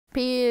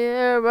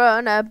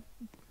piranha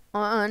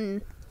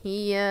on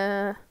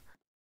here.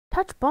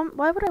 Touch bomb?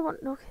 Why would I want?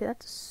 Okay,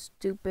 that's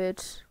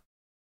stupid.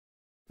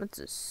 That's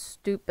a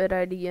stupid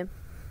idea.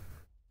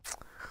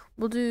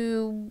 We'll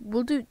do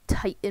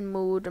Titan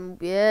mode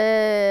and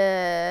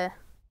yeah.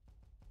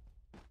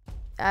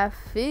 I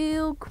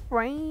feel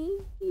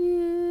great.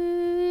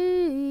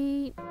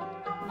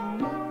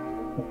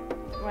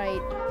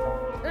 Right.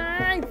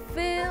 I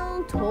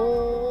feel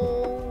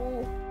tall.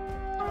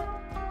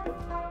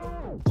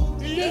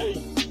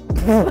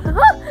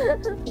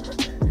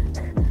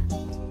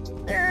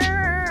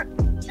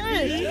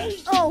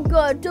 Oh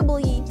god, double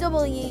E.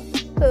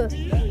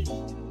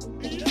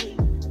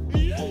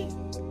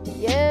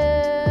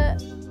 Yeah.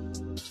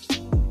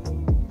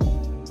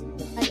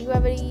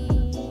 Anti-gravity.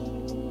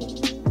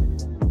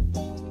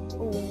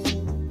 Oh.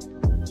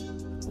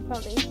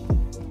 Probably.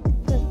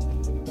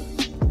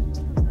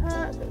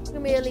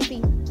 Give me a leafy.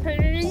 Are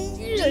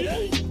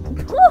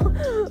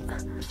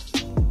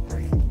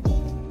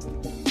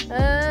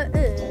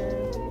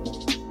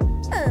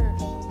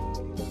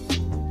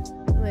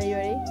you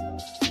ready?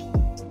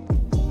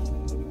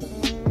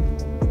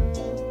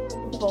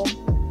 Boom.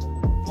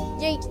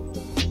 Yay!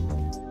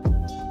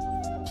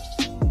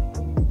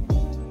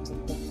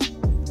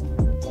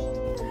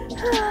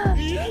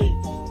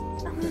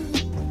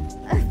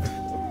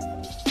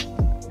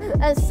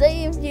 I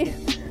saved you.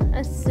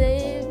 I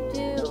saved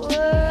you.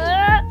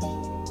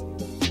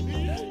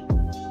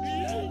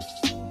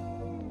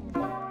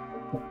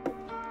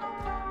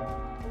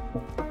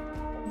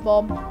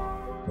 Bomb.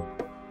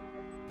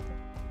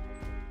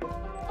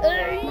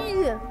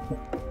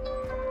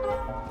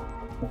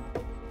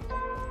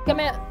 Come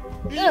here.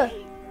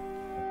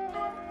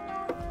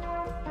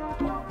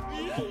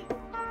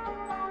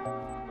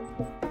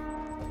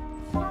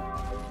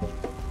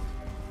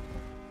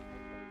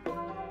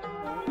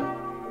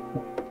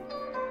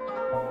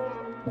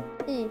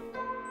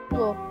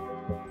 Go.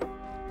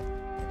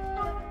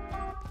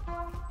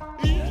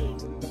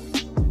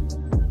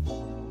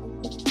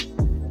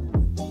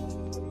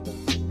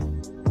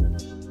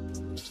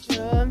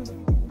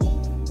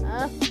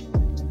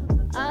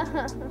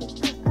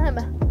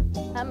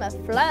 I'm a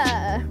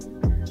fly.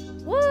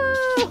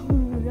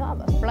 Woo!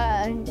 I'm a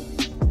fly.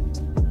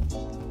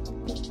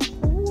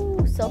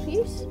 Ooh,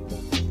 selfies.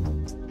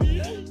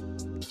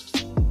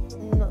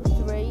 Not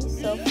 3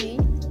 selfie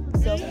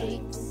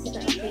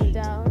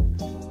down.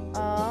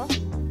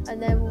 And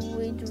then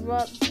we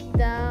drop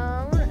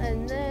down,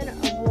 and then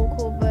I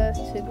walk over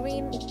to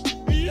green.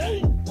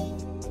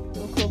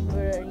 Walk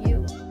over to you.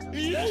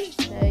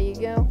 There you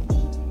go.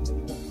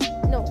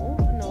 No,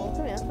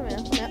 come here.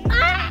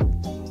 Ah!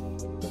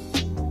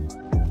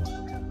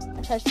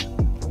 Attach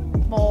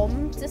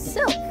bomb to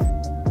self.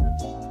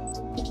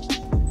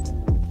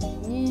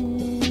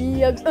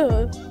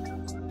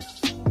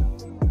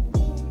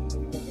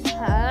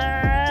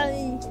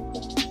 Hi.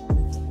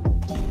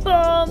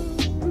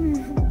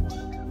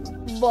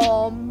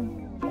 Bomb,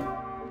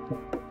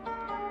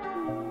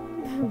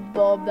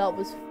 that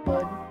was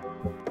fun.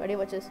 Ready,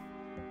 watch this.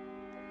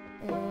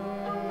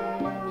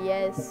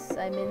 Yes,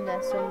 I'm in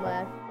there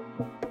somewhere.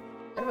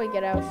 How do I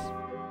get out?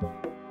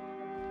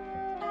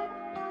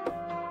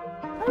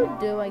 How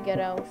do I get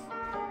out?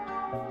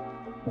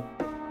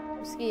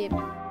 Escape.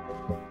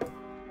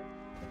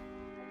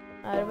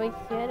 How do I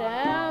get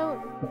out?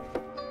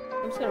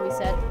 I'm just gonna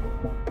reset.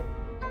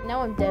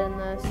 Now I'm dead in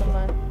there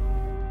somewhere.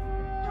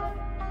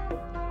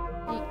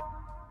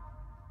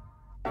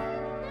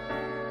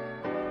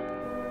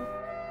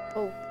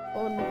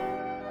 Oh no.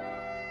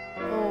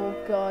 Oh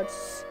god.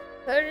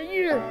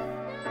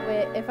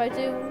 Wait, if I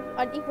do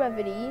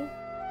anti-gravity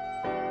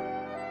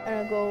and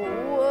I go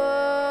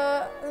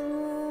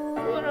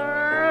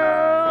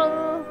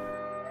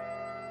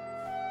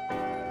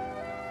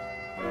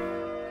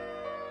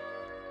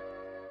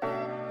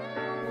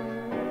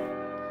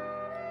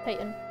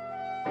Titan.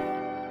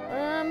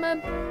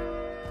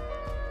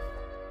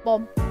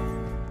 Bomb.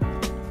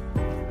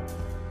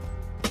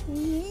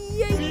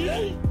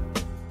 Yay!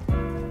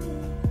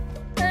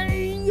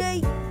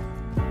 Yay!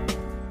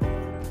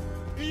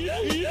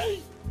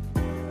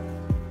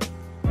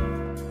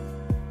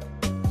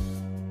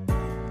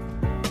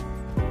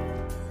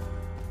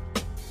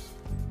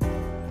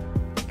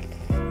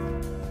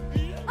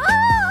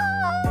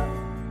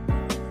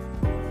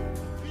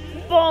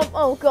 Bomb!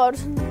 Oh god!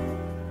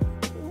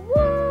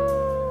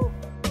 Woo!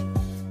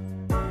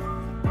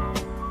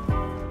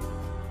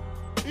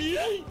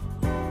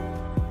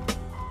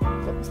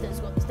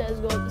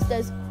 Go up the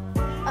stairs.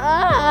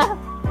 Ah!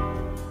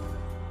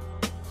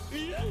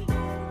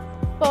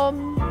 Bomb!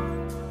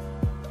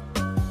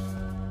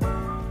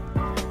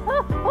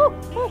 Oh!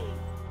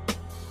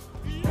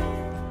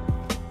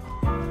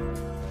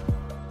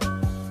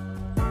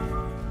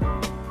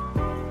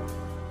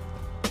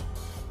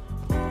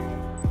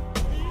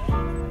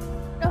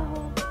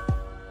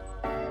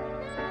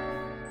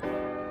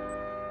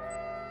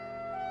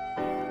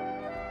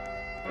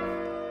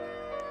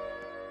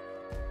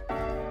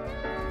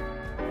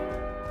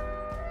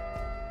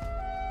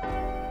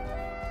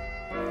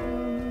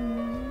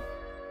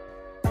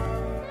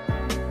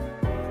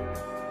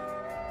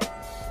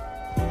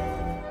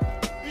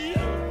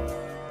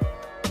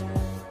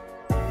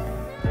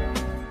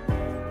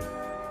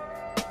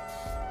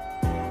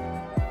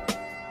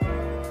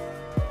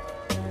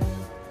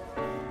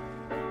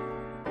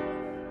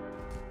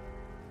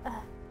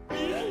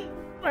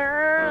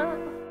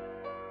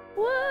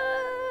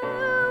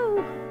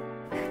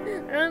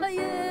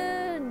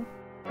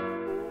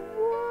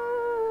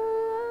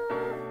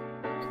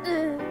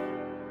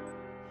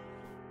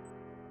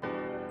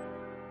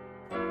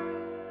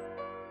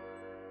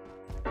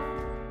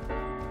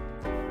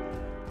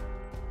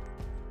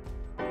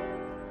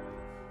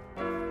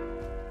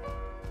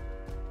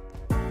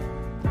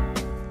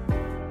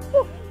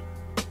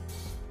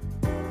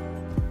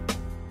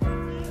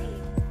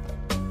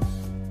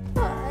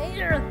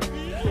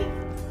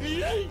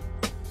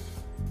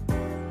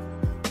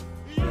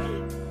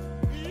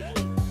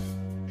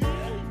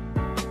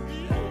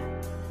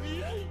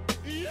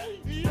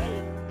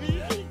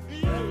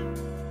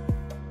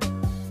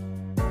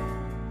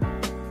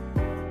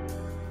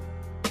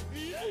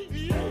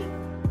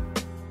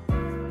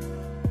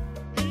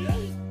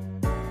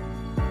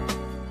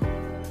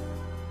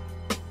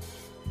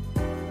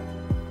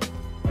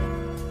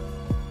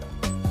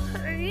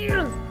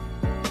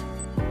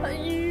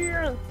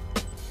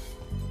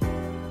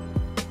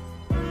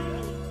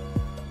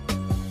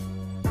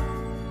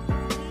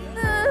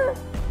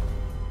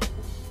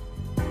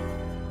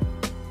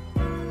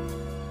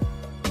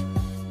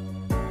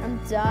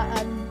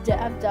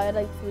 I've died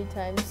like 3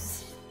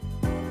 times.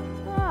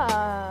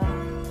 Ah.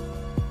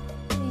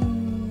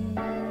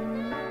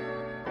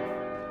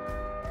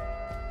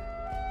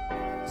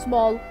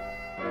 Small.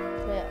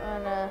 Wait,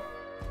 and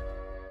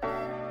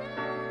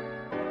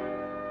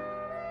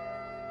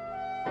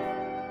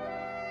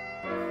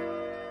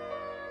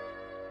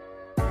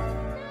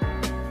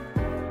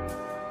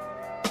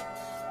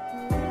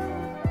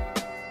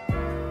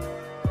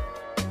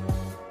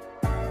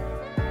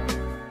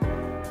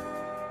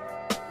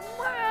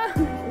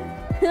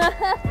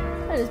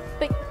I just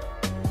picked.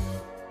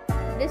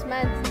 This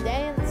man's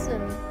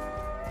dancing.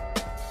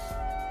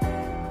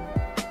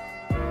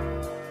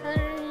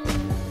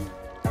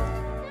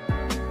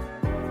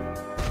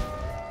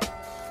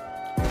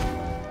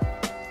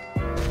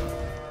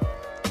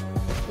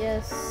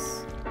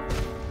 Yes.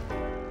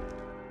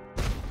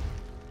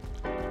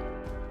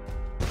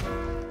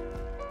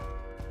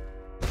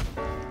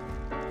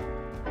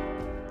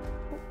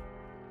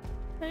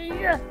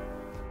 Yeah.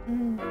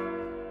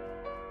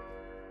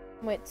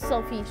 Wait,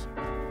 selfish.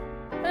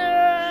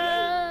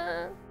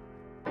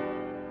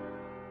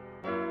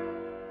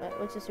 Wait,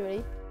 what's this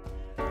ready?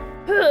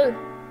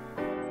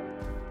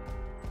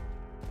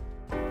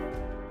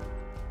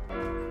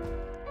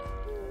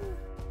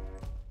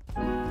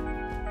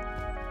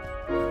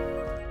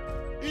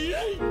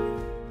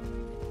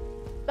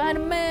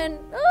 Spider-Man!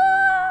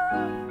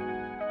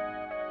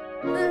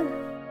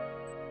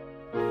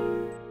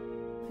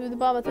 Through the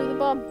bomb, through the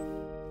bomb.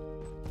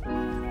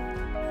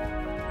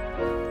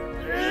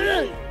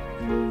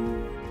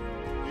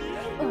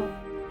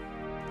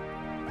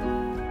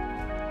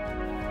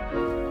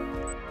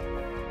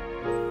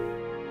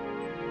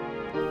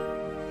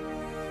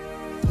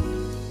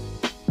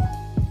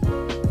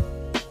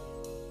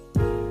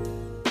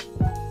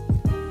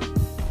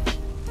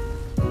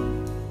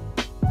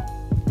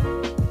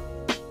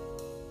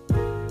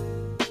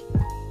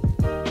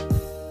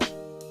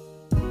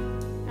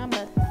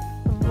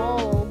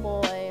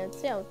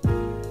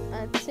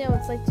 I'd say how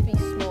it's like to be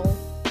small.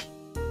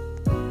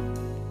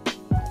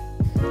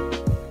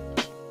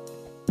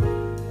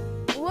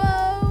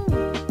 Whoa!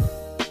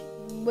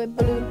 With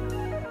balloon.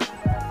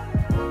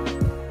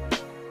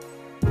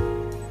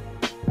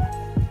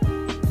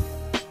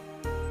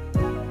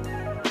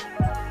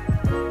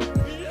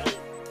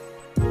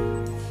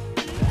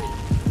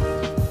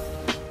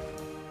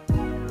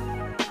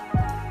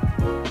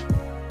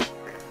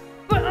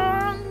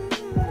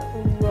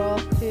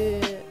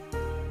 Rocket.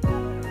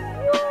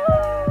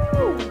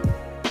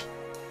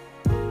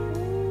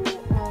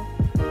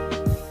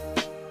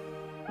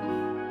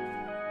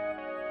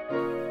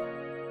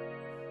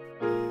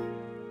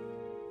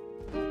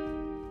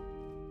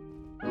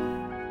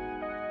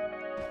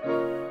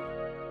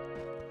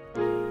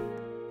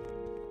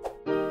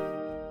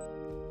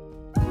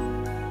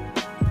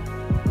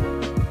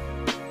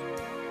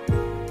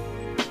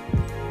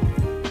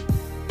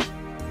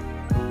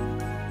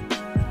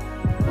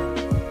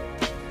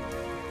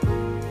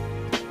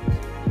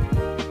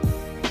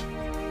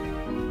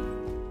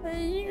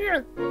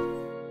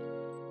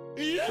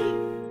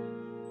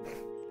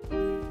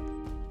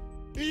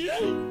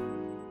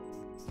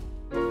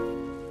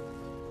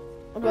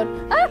 Oh god.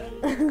 Ah!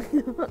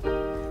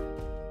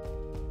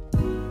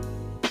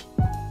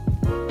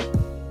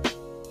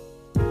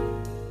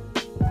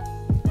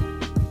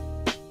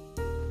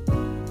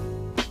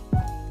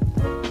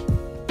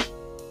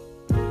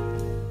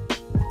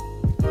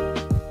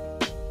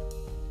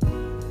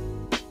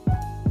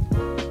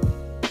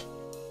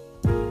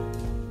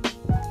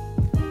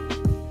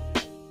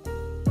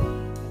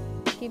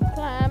 Keep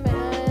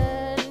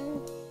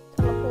climbing.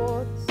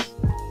 Teleports.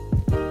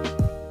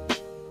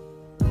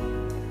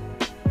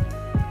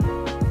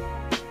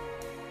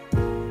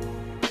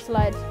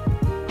 Slide.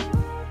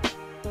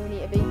 Don't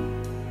need to be.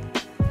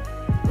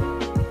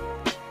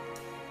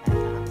 I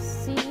can't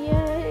see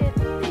it.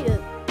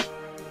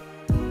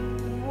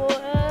 Whoa.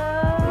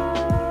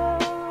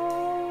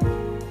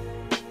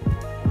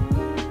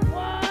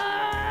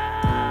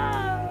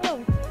 Whoa.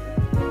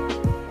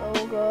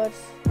 Oh god.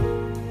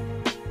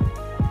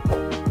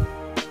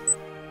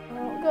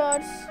 Oh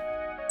god.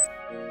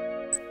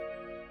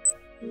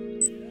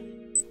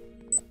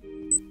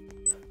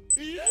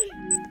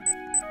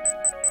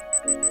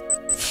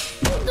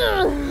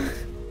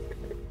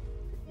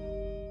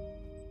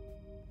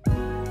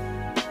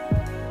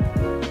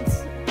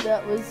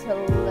 That was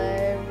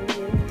hilarious.